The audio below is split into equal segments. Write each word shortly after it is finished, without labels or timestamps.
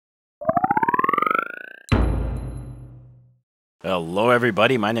Hello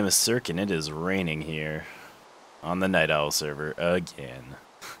everybody, my name is Sirhc and it is raining here on the Night Owl server again.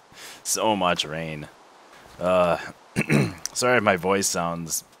 So much rain. Uh, sorry if my voice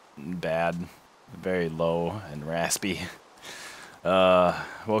sounds bad, very low and raspy.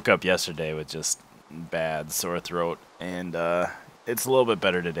 Woke up yesterday with just bad sore throat and it's a little bit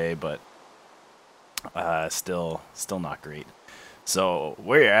better today, but still not great. So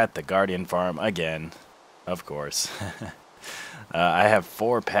we're at the Guardian farm again, of course. I have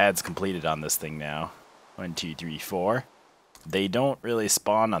 4 pads completed on this thing now. 1, 2, 3, 4. They don't really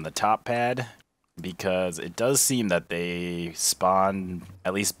spawn on the top pad because it does seem that they spawn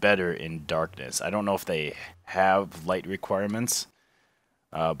at least better in darkness. I don't know if they have light requirements,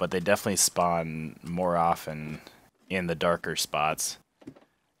 but they definitely spawn more often in the darker spots.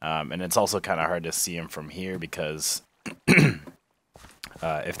 And it's also kind of hard to see them from here because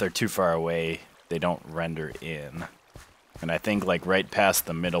if they're too far away, they don't render in. And I think like right past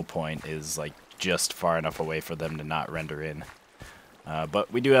the middle point is like just far enough away for them to not render in.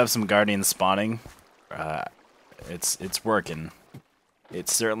 But we do have some guardians spawning. It's working. It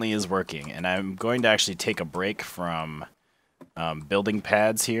certainly is working. And I'm going to actually take a break from building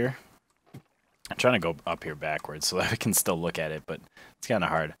pads here. I'm trying to go up here backwards so that we can still look at it, but it's kind of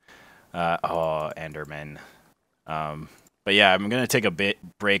hard. Oh, Enderman. But yeah, I'm going to take a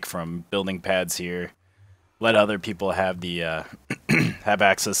break from building pads here. Let other people have the have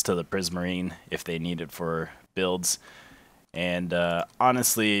access to the prismarine if they need it for builds. And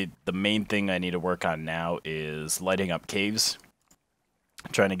honestly, the main thing I need to work on now is lighting up caves.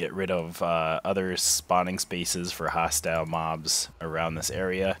 Trying to get rid of other spawning spaces for hostile mobs around this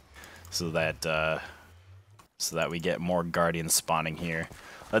area, so that we get more guardians spawning here.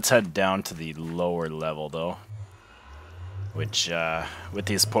 Let's head down to the lower level though, which with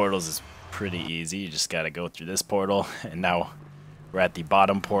these portals is pretty easy. You just gotta go through this portal, and now we're at the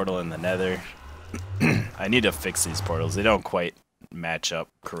bottom portal in the nether. I need to fix these portals. They don't quite match up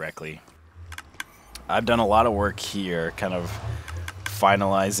correctly. I've done a lot of work here, kind of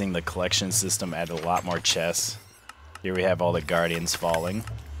finalizing the collection system, added a lot more chests. Here we have all the guardians falling.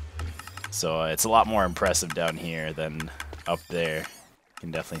 So it's a lot more impressive down here than up there. You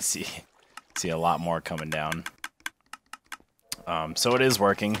can definitely see a lot more coming down. So it is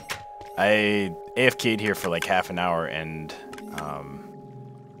working. I AFK'd here for like half an hour, and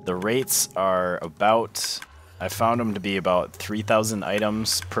the rates are about, I found them to be about 3,000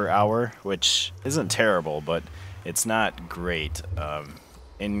 items per hour, which isn't terrible, but it's not great.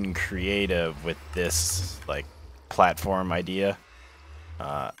 In creative with this like platform idea,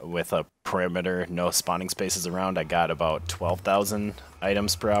 with a perimeter, no spawning spaces around, I got about 12,000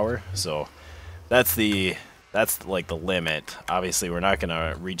 items per hour. So that's like the limit. Obviously, we're not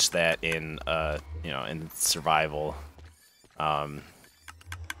gonna reach that in in survival,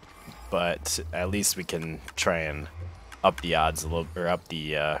 but at least we can try and up the odds a little, or up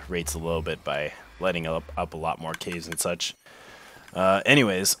the rates a little bit by letting up a lot more caves and such.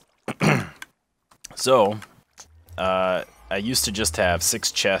 Anyways, so I used to just have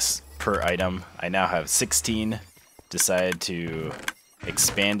 6 chests per item. I now have 16. Decided to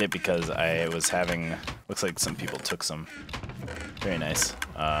expand it because I was having, looks like some people took some. Very nice.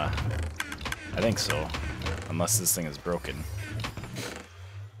 I think so, unless this thing is broken.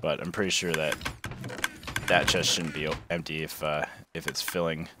 But I'm pretty sure that that chest shouldn't be empty if it's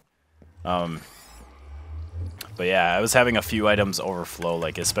filling. But yeah, I was having a few items overflow,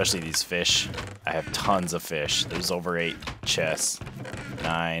 like especially these fish. I have tons of fish. There's over 8 chests.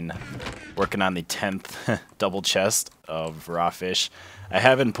 9. Working on the 10th double chest of raw fish. I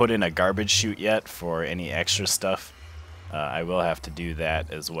haven't put in a garbage chute yet for any extra stuff. I will have to do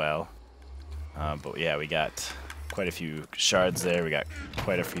that as well. But yeah, we got quite a few shards there. We got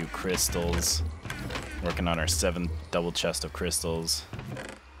quite a few crystals. Working on our 7th double chest of crystals.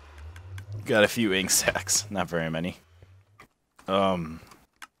 Got a few ink sacs, not very many.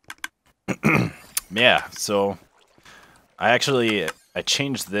 Yeah, so I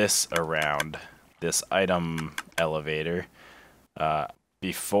changed this around, this item elevator.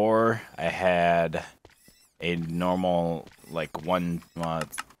 Before I had a normal like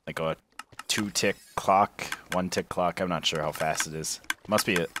like a 2-tick clock, 1-tick clock. I'm not sure how fast it is. Must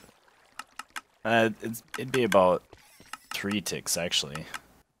be it'd be about 3 ticks actually.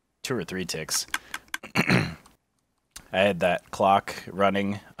 2 or 3 ticks. I had that clock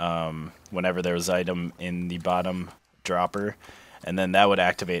running whenever there was item in the bottom dropper, and then that would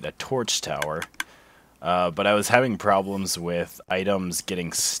activate a torch tower. But I was having problems with items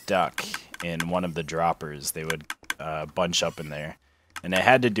getting stuck in one of the droppers. They would bunch up in there, And it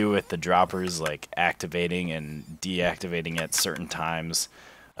had to do with the droppers like activating and deactivating at certain times.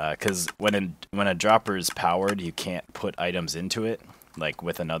 Because when a dropper is powered, you can't put items into it, like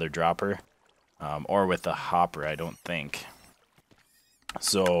with another dropper, or with a hopper, I don't think.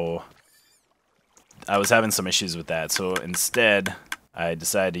 So I was having some issues with that. So instead, I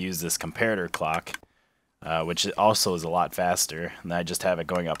decided to use this comparator clock, which also is a lot faster. And I just have it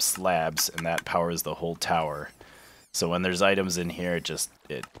going up slabs, and that powers the whole tower. So when there's items in here,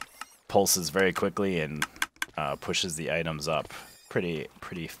 it pulses very quickly and pushes the items up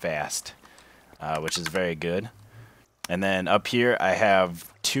pretty fast, which is very good. And then up here I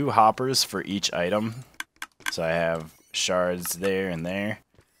have 2 hoppers for each item. So I have shards there and there,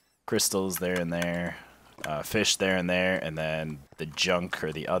 crystals there and there, fish there and there, and then the junk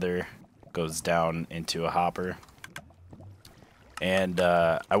or the other goes down into a hopper. And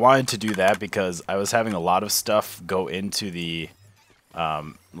I wanted to do that because I was having a lot of stuff go into the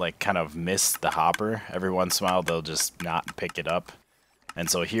like kind of miss the hopper. Every once in a while they'll just not pick it up. And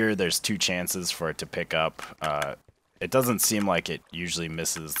so here there's 2 chances for it to pick up. It doesn't seem like it usually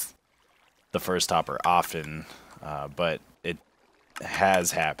misses the first hopper often, but it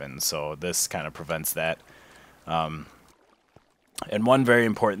has happened, so this kind of prevents that. And one very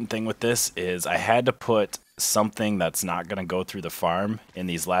important thing with this is I had to put something that's not going to go through the farm in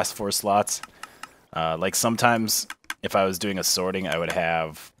these last 4 slots. Like sometimes if I was doing a sorting, I would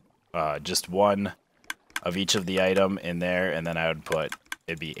have just 1 of each of the item in there, and then I would put,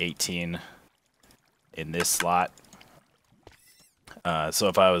 it'd be 18 in this slot. So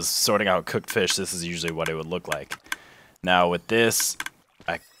if I was sorting out cooked fish, this is usually what it would look like. Now with this,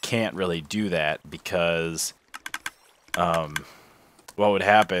 I can't really do that because what would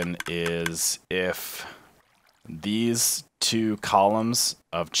happen is if these 2 columns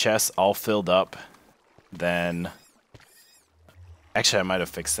of chests all filled up, then actually I might have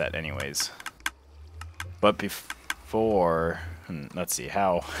fixed that anyways. But before, let's see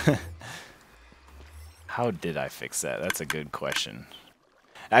how how did I fix that? That's a good question.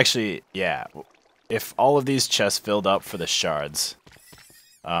 Actually, yeah, if all of these chests filled up for the shards,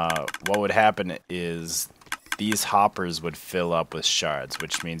 what would happen is these hoppers would fill up with shards,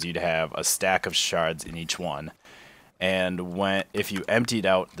 which means you'd have a stack of shards in each one. And if you emptied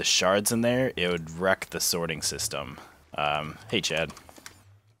out the shards in there, it would wreck the sorting system. Hey, Chad.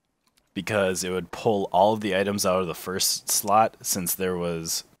 Because it would pull all of the items out of the first slot, since there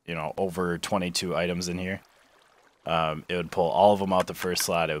was, you know, over 22 items in here. It would pull all of them out the first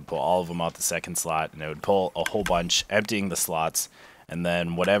slot, it would pull all of them out the second slot, and it would pull a whole bunch, emptying the slots, and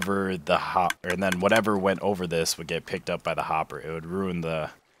then whatever whatever went over this would get picked up by the hopper. It would ruin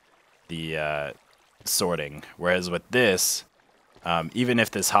the sorting. Whereas with this, even if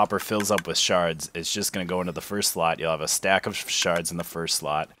this hopper fills up with shards, it's just going to go into the first slot. You'll have a stack of shards in the first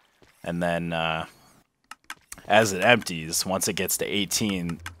slot, and then as it empties, once it gets to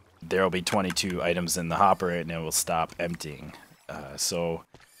 18, there will be 22 items in the hopper, and it will stop emptying. So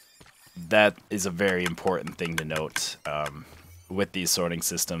that is a very important thing to note with these sorting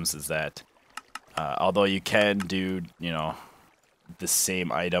systems, is that although you can do, you know, the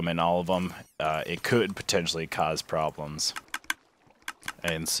same item in all of them, it could potentially cause problems.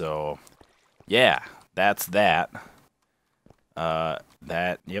 And so, yeah, that's that.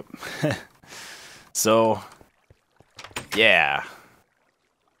 Yep. So, yeah.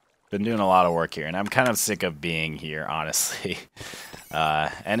 Been doing a lot of work here, and I'm kind of sick of being here, honestly.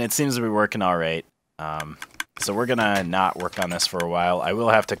 And it seems to be working all right. So we're gonna not work on this for a while. I will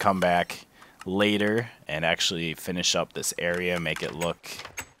have to come back later and actually finish up this area, make it look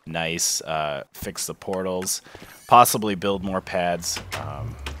nice, fix the portals, possibly build more pads,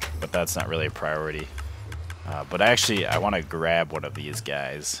 but that's not really a priority. But actually, I want to grab one of these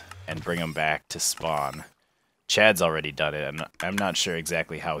guys and bring him back to spawn. Chad's already done it. I'm not sure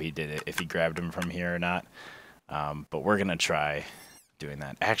exactly how he did it, if he grabbed him from here or not. But we're going to try doing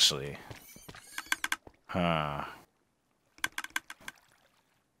that. Actually,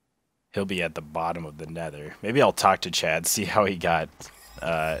 he'll be at the bottom of the nether. Maybe I'll talk to Chad, see how he got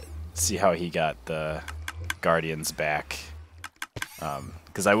the guardians back.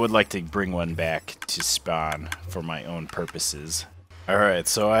 Because I would like to bring one back to spawn for my own purposes. Alright,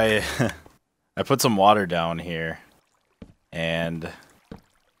 so I put some water down here and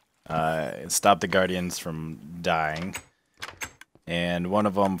stopped the guardians from dying. And one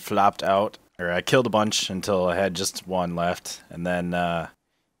of them flopped out, or I killed a bunch until I had just one left. And then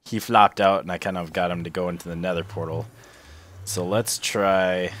he flopped out, and I kind of got him to go into the nether portal. So let's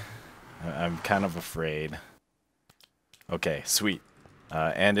try. I'm kind of afraid. Okay, sweet.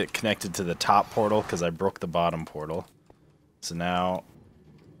 And it connected to the top portal because I broke the bottom portal. So now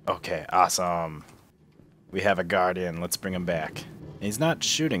Okay, awesome. We have a guardian. Let's bring him back. He's not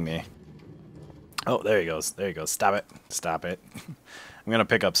shooting me. Oh, there he goes. There he goes. Stop it. Stop it. I'm going to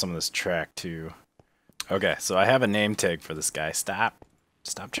pick up some of this track, too. Okay, so I have a name tag for this guy. Stop.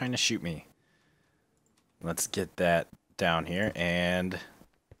 Stop trying to shoot me. Let's get that down here. And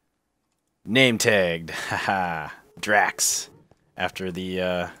name tagged. Haha. Drax. After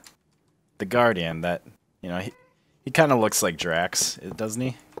the Guardian that, you know, he kind of looks like Drax, doesn't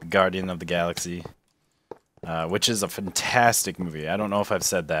he? Guardian of the Galaxy. Which is a fantastic movie. I don't know if I've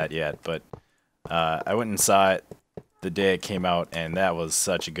said that yet, but I went and saw it the day it came out, and that was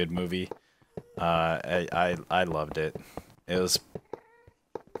such a good movie. I loved it. It was,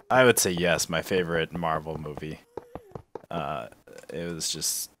 I would say yes, my favorite Marvel movie. It was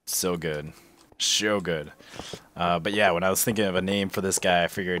just so good. So good. But yeah, when I was thinking of a name for this guy, I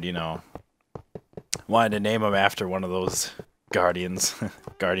figured, you know, wanted to name him after one of those Guardians,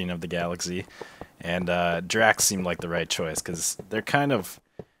 Guardian of the Galaxy. And Drax seemed like the right choice, because they're kind of,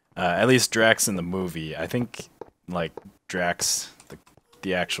 at least Drax in the movie, I think, like, Drax,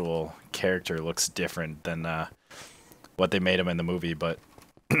 the actual character, looks different than what they made him in the movie. But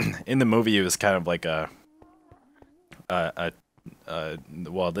in the movie, he was kind of like well,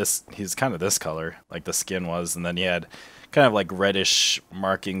 he's kind of this color, like the skin was, and then he had kind of like reddish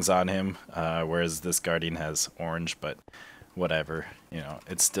markings on him, whereas this Guardian has orange, but whatever, you know,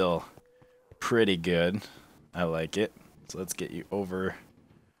 it's still pretty good. I like it. So let's get you over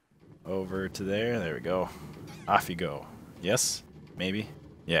to there. There we go. Off you go. Yes? Maybe?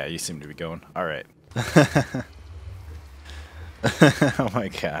 Yeah, you seem to be going. All right. Oh my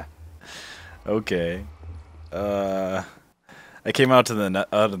god. Okay. I came out of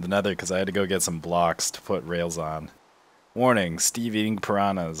the nether because I had to go get some blocks to put rails on. Warning, Steve eating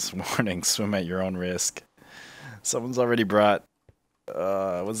piranhas. Warning, swim at your own risk. Someone's already brought,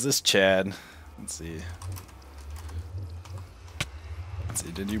 was this Chad? Let's see. Let's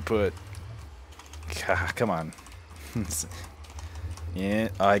see, did you put, come on. Yeah,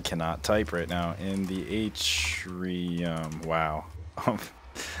 I cannot type right now. In the atrium. Wow.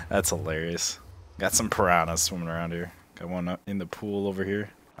 That's hilarious. Got some piranhas swimming around here. Got one up in the pool over here.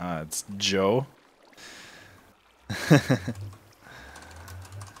 It's Joe.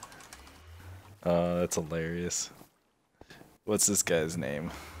 That's hilarious. What's this guy's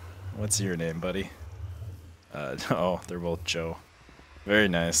name? What's your name, buddy? Oh, they're both Joe. Very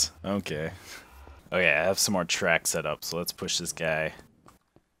nice. Okay. Okay, I have some more track set up, so let's push this guy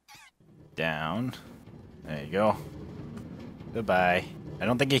down. There you go. Goodbye. I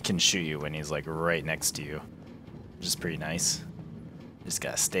don't think he can shoot you when he's like right next to you, which is pretty nice. Just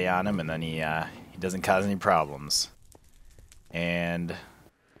gotta stay on him, and then he doesn't cause any problems. And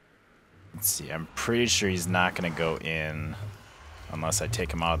let's see, I'm pretty sure he's not gonna go in unless I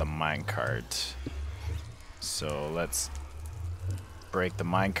take him out of the minecart. So let's break the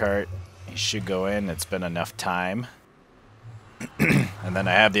minecart. He should go in. It's been enough time. And then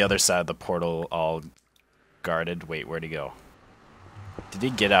I have the other side of the portal all guarded. Wait, where'd he go? Did he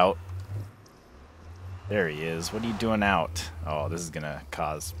get out? There he is. What are you doing out? Oh, this is gonna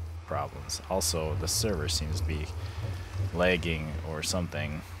cause problems. Also, the server seems to be lagging or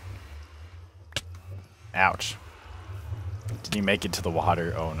something. Ouch. Did he make it to the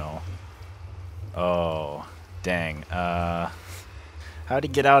water? Oh no. Oh, dang. How'd he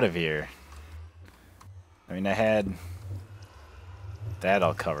get out of here? I mean, I had that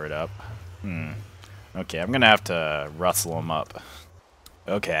all covered up. Okay, I'm gonna have to rustle him up.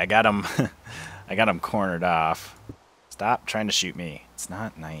 Okay, I got him. I got him cornered off. Stop trying to shoot me. It's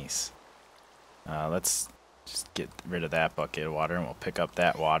not nice. Let's just get rid of that bucket of water, and we'll pick up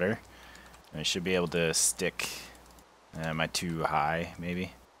that water. And I should be able to stick. Am I too high?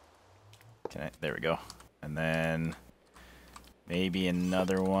 Maybe. Can I? There we go. And then maybe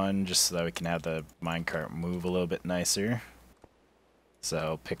another one, just so that we can have the minecart move a little bit nicer.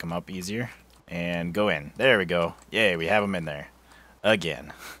 So pick them up easier and go in. There we go. Yay, we have them in there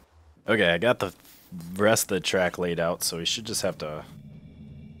again. Okay, I got the rest of the track laid out, so we should just have to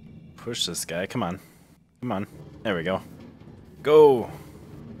push this guy. Come on. Come on. There we go. Go.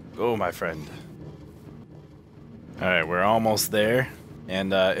 Go, my friend. Alright, we're almost there.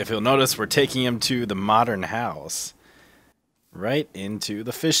 And if you'll notice, we're taking him to the modern house. Right into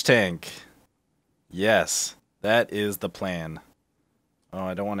the fish tank. Yes, that is the plan. Oh,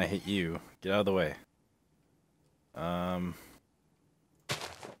 I don't want to hit you. Get out of the way.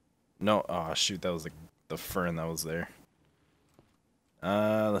 No, oh shoot, that was the fern that was there.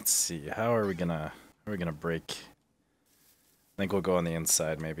 Let's see. How are we gonna break? I think we'll go on the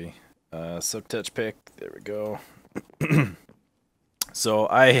inside maybe. Silk touch pick. There we go. So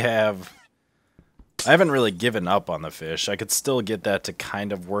I haven't really given up on the fish. I could still get that to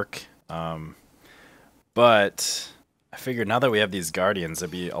kind of work. But I figured now that we have these guardians,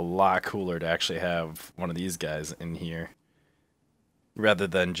 it'd be a lot cooler to actually have one of these guys in here rather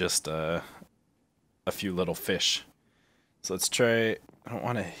than just a few little fish. So let's try. I don't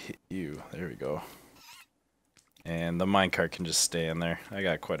want to hit you. There we go. And the minecart can just stay in there. I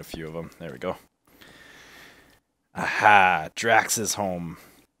got quite a few of them. There we go. Aha! Drax is home.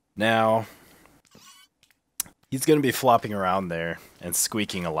 Now, he's going to be flopping around there and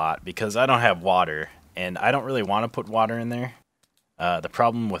squeaking a lot because I don't have water. And I don't really want to put water in there. The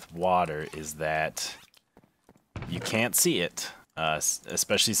problem with water is that you can't see it.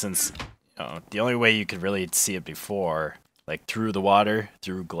 Especially since the only way you could really see it before, like through the water,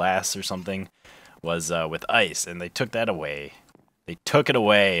 through glass or something, was with ice, and they took that away. They took it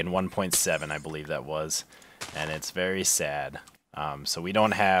away in 1.7, I believe that was, and it's very sad. So we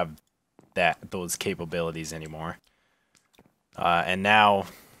don't have those capabilities anymore. And now,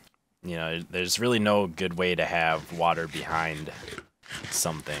 there's really no good way to have water behind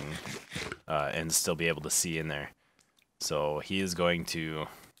something and still be able to see in there. So he's going to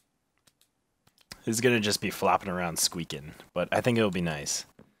just be flopping around squeaking, but I think it'll be nice.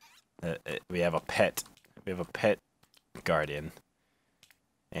 We have a pet guardian,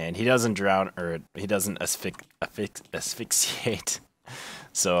 and he doesn't drown, or he doesn't asphyxiate,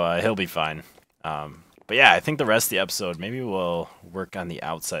 so he'll be fine. But yeah, I think the rest of the episode, maybe we'll work on the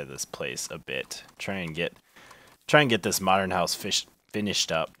outside of this place a bit. Try and get this modern house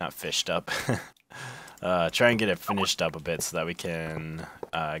finished up, not fished up. Try and get it finished up a bit so that we can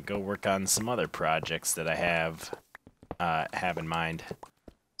go work on some other projects that I have in mind.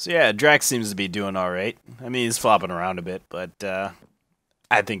 So yeah, Drax seems to be doing all right. I mean, he's flopping around a bit, but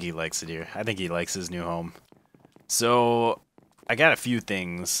I think he likes it here. I think he likes his new home. So I got a few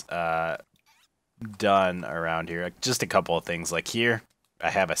things done around here. Just a couple of things. Like here, I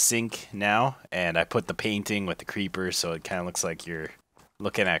have a sink now, and I put the painting with the creeper, so it kind of looks like you're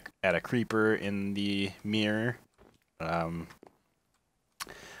looking at a creeper in the mirror.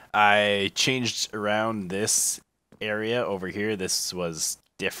 I changed around this area over here. This was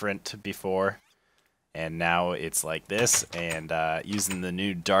different before, and now it's like this, and using the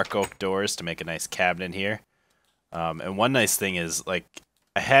new dark oak doors to make a nice cabinet here. And one nice thing is, like,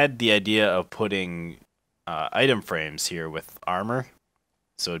 I had the idea of putting item frames here with armor,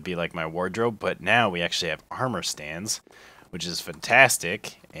 so it'd be like my wardrobe, but now we actually have armor stands, which is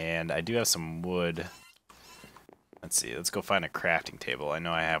fantastic. And I do have some wood. Let's see, let's go find a crafting table. I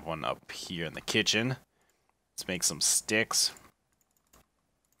know I have one up here in the kitchen. Let's make some sticks.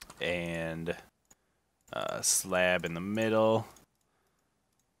 And a slab in the middle.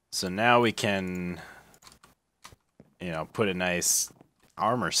 So now we can, put a nice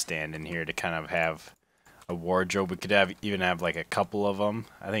armor stand in here to kind of have a wardrobe. We could even have like a couple of them.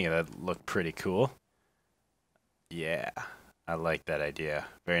 I think that'd look pretty cool. Yeah, I like that idea.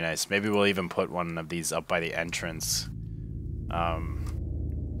 Very nice. Maybe we'll even put one of these up by the entrance,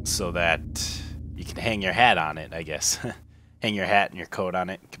 so that you can hang your hat on it, I guess. Hang your hat and your coat on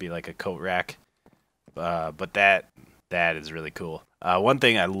it. It could be like a coat rack. But that is really cool. One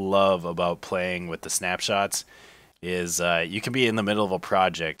thing I love about playing with the snapshots is you can be in the middle of a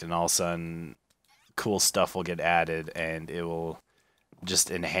project and all of a sudden cool stuff will get added and it will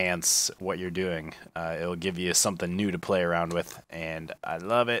just enhance what you're doing. It'll give you something new to play around with, and I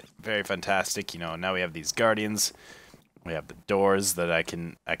love it. Very fantastic. Now we have these guardians. We have the doors that I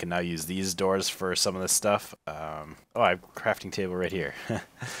can now use these doors for some of this stuff. Oh, I have a crafting table right here.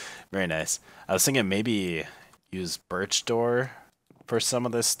 Very nice. I was thinking maybe use birch door for some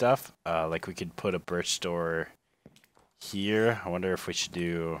of this stuff. Like we could put a birch door here. I wonder if we should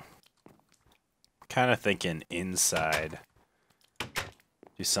do, kind of thinking inside.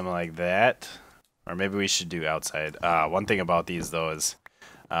 Do something like that. Or maybe we should do outside. One thing about these though is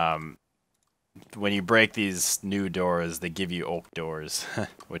when you break these new doors, they give you oak doors,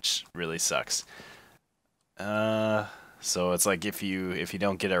 which really sucks. So it's like if you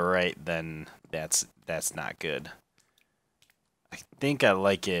don't get it right, then that's not good. I think I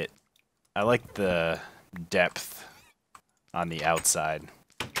like it. I like the depth on the outside.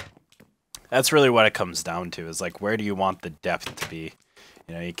 That's really what it comes down to, is like, where do you want the depth to be?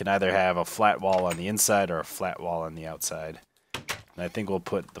 You can either have a flat wall on the inside or a flat wall on the outside. And I think we'll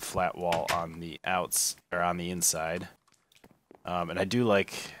put the flat wall on the on the inside. And I do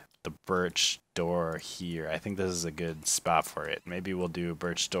like the birch door here. I think this is a good spot for it. Maybe we'll do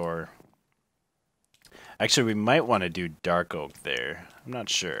birch door. Actually, we might want to do dark oak there. I'm not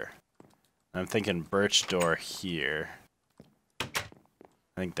sure. I'm thinking birch door here.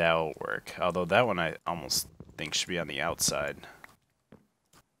 I think that will work. Although that one I almost think should be on the outside.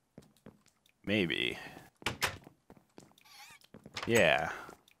 Maybe. Yeah.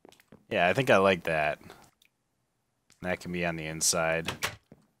 Yeah, I think I like that. That can be on the inside.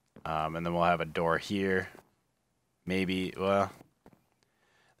 And then we'll have a door here. Maybe, well,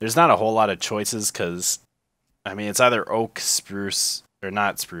 there's not a whole lot of choices because, I mean, it's either oak, spruce, or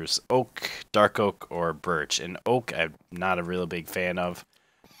not spruce, oak, dark oak, or birch. And oak, I'm not a real big fan of,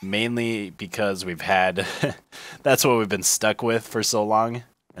 mainly because we've had, that's what we've been stuck with for so long.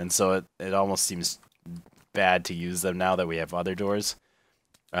 And so it almost seems bad to use them now that we have other doors.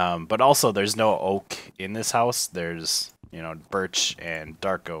 But also, there's no oak in this house. There's, you know, birch and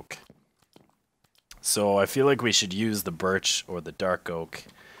dark oak. So I feel like we should use the birch or the dark oak,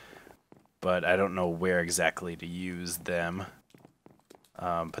 but I don't know where exactly to use them.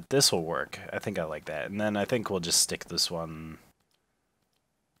 But this will work. I think I like that. And then I think we'll just stick this one.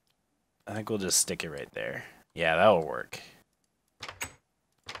 I think we'll just stick it right there. Yeah, that will work.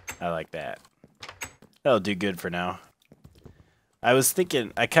 I like that. That'll do good for now. I was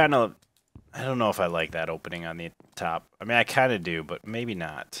thinking, I don't know if I like that opening on the top. I mean, I kind of do, but maybe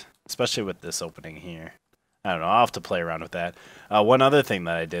not. Especially with this opening here. I don't know, I'll have to play around with that. One other thing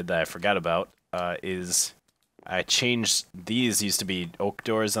that I did that I forgot about is I changed, these used to be oak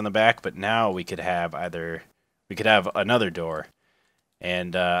doors on the back, but now we could have another door.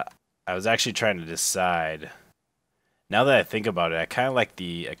 And I was actually trying to decide, now that I think about it, I kind of like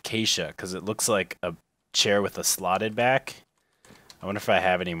the acacia, because it looks like a chair with a slotted back. I wonder if I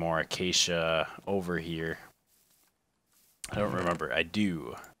have any more acacia over here. I don't remember. I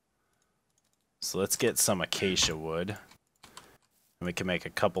do. So let's get some acacia wood. And we can make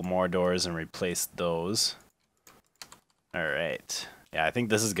a couple more doors and replace those. Alright. Yeah, I think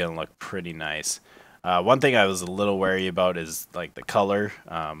this is going to look pretty nice. One thing I was a little wary about is like the color.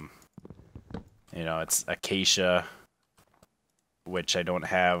 You know, it's acacia, which I don't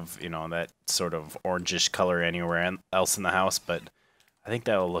have, you know, that sort of orangish color anywhere else in the house, but I think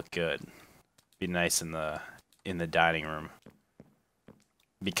that will look good. Be nice in the dining room.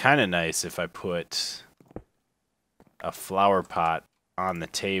 Be kind of nice if I put a flower pot on the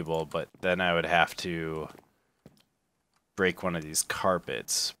table, but then I would have to break one of these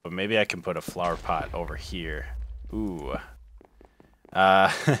carpets. But maybe I can put a flower pot over here. Ooh.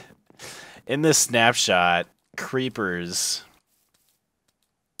 In this snapshot, creepers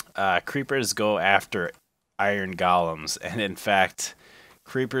go after iron golems, and in fact,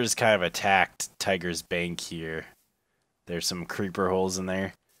 creepers kind of attacked Tiger's Bank here. There's some creeper holes in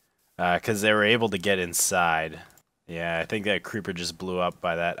there. Because they were able to get inside. Yeah, I think that creeper just blew up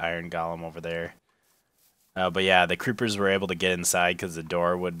by that iron golem over there. But yeah, the creepers were able to get inside because the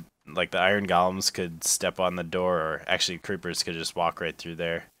door would... Like, the iron golems could step on the door, or actually creepers could just walk right through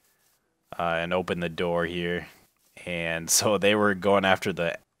there. And open the door here. And so they were going after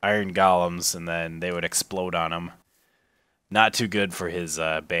the iron golems, and then they would explode on them. Not too good for his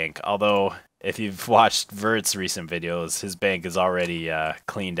bank. Although, if you've watched Vert's recent videos, his bank is already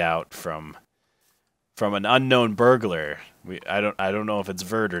cleaned out from an unknown burglar. I don't know if it's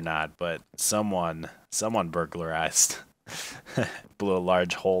Vert or not, but someone burglarized. Blew a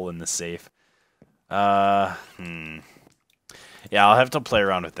large hole in the safe. Yeah, I'll have to play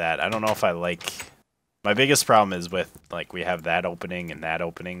around with that. I don't know if I like... My biggest problem is with, like, we have that opening and that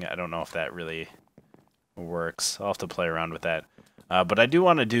opening. I don't know if that really works. I'll have to play around with that. But I do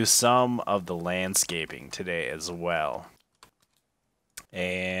want to do some of the landscaping today as well.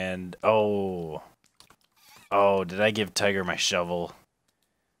 And, oh, did I give Tiger my shovel?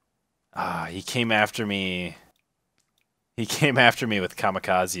 He came after me. He came after me with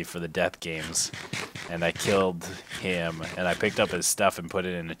kamikaze for the death games. And I killed him. And I picked up his stuff and put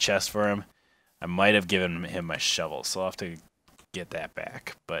it in a chest for him. I might have given him my shovel, so I'll have to get that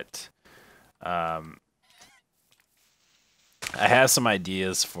back. But, I have some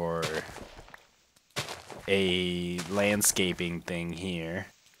ideas for a landscaping thing here.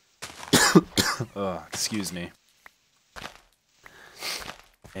 Oh, excuse me.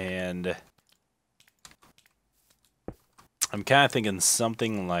 And I'm kind of thinking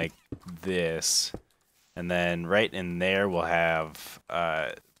something like this. And then right in there we'll have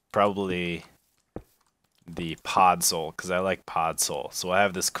probably the podzol, because I like podzol. So we'll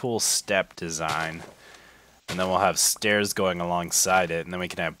have this cool step design. And then we'll have stairs going alongside it, and then we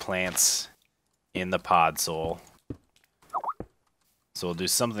can have plants in the podzol. So we'll do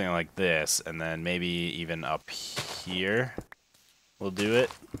something like this, and then maybe even up here we'll do it.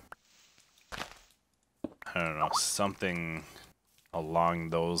 I don't know, something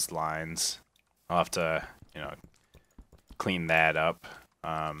along those lines. I'll have to, you know, clean that up.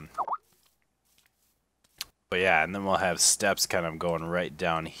 Um, but yeah, and then we'll have steps kind of going right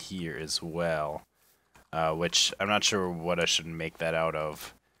down here as well, which I'm not sure what I should make that out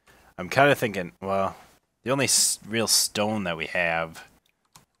of. I'm kind of thinking, well, the only real stone that we have,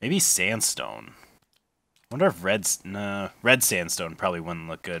 maybe sandstone. I wonder if red sandstone probably wouldn't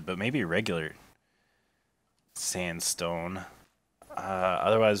look good, but maybe regular sandstone.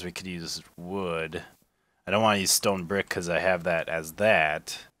 Otherwise, we could use wood. I don't want to use stone brick because I have that as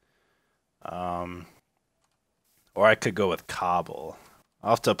that. Or I could go with cobble.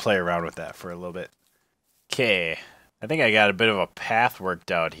 I'll have to play around with that for a little bit. Okay, I think I got a bit of a path worked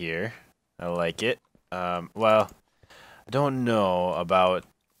out here. I like it. Well, I don't know about,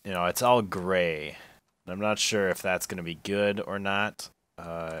 it's all gray. I'm not sure if that's going to be good or not.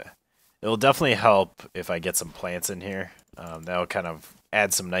 It'll definitely help if I get some plants in here. That'll kind of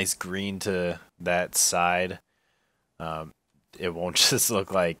add some nice green to that side. It won't just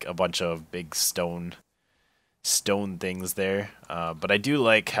look like a bunch of big stone things there. But I do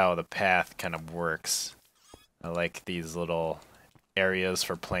like how the path kind of works. I like these little areas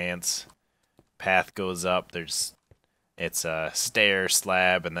for plants. Path goes up. It's a stair,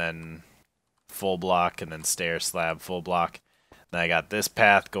 slab, and then full block, and then stair, slab, full block. Then I got this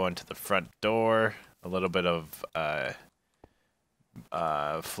path going to the front door. A little bit of a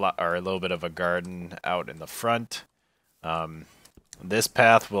little bit of a garden out in the front. This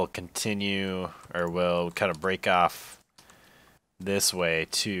path will continue, or will kind of break off this way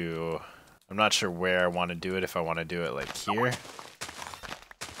too. I'm not sure where I want to do it. If I want to do it like here,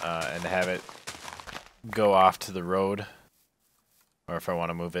 and have it go off to the road, or if I want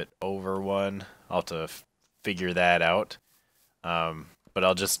to move it over one, I'll have to figure that out. But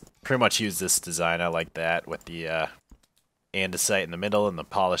I'll just pretty much use this design. I like that with the andesite in the middle and the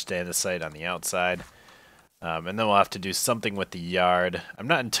polished andesite on the outside. And then we'll have to do something with the yard. I'm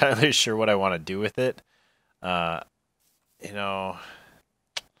not entirely sure what I want to do with it. Like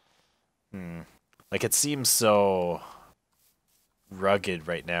it seems so rugged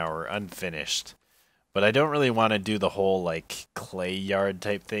right now, or unfinished. But I don't really want to do the whole like clay yard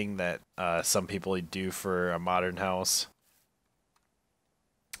type thing that some people do for a modern house.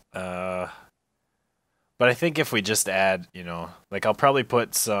 But I think if we just add, like I'll probably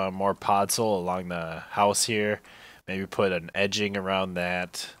put some more podzol along the house here. Maybe put an edging around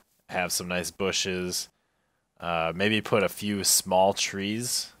that. Have some nice bushes. Maybe put a few small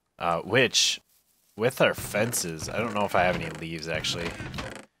trees. Which, with our fences, I don't know if I have any leaves actually.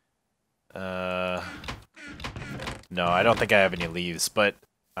 No, I don't think I have any leaves, but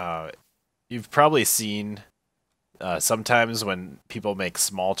you've probably seen sometimes when people make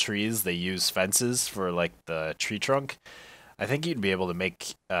small trees, they use fences for like the tree trunk. I think you'd be able to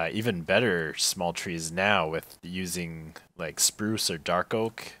make even better small trees now with using like spruce or dark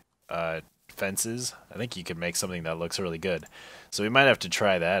oak fences. I think you could make something that looks really good. So we might have to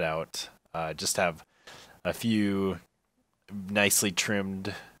try that out. Just have a few nicely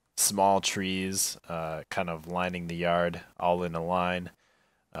trimmed small trees kind of lining the yard all in a line.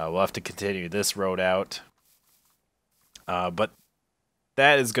 We'll have to continue this road out. But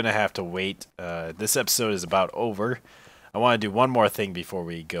that is going to have to wait. This episode is about over. I want to do one more thing before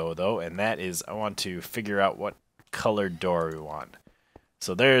we go, though, and that is I want to figure out what colored door we want.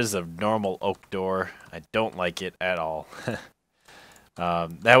 So there's a normal oak door. I don't like it at all.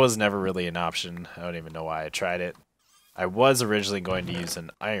 That was never really an option. I don't even know why I tried it. I was originally going to use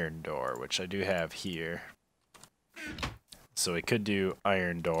an iron door, which I do have here. So we could do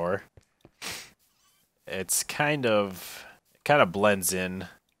iron door. It's kind of blends in.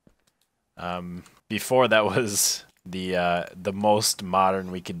 Before that was the most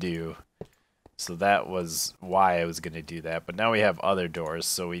modern we could do. So that was why I was going to do that. But now we have other doors.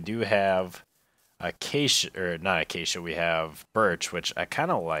 So we do have acacia, or not acacia, we have birch, which I kind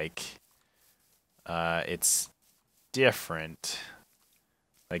of like. It's different.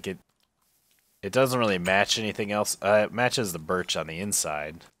 Like it doesn't really match anything else. It matches the birch on the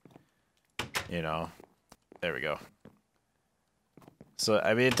inside. There we go. So,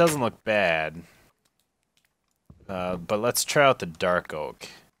 I mean, it doesn't look bad. But let's try out the dark oak.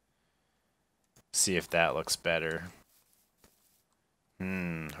 See if that looks better.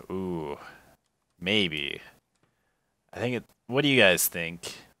 Ooh. Maybe. I think it... What do you guys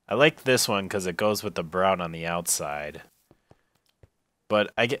think? I like this one because it goes with the brown on the outside.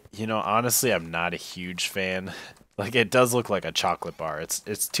 But I get... honestly, I'm not a huge fan. Like, it does look like a chocolate bar.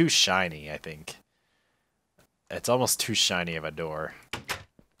 It's too shiny, I think. It's almost too shiny of a door.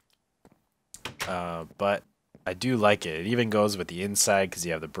 But I do like it. It even goes with the inside because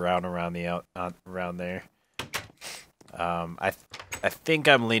you have the brown around the around there. I I think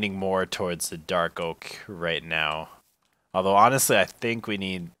I'm leaning more towards the dark oak right now. Although honestly, I think we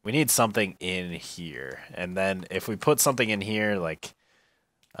need something in here, and then if we put something in here, like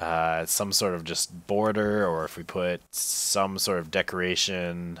some sort of just border, or if we put some sort of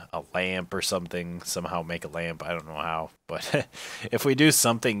decoration, a lamp or something, somehow make a lamp. I don't know how, but if we do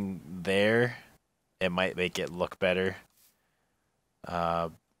something there, it might make it look better.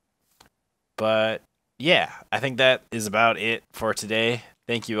 But yeah, I think that is about it for today.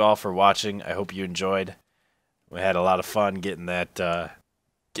 Thank you all for watching. I hope you enjoyed. We had a lot of fun getting that,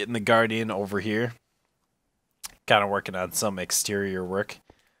 getting the Guardian over here. Kind of working on some exterior work.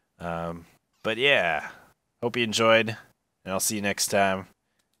 But yeah, hope you enjoyed, and I'll see you next time.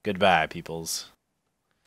 Goodbye, peoples.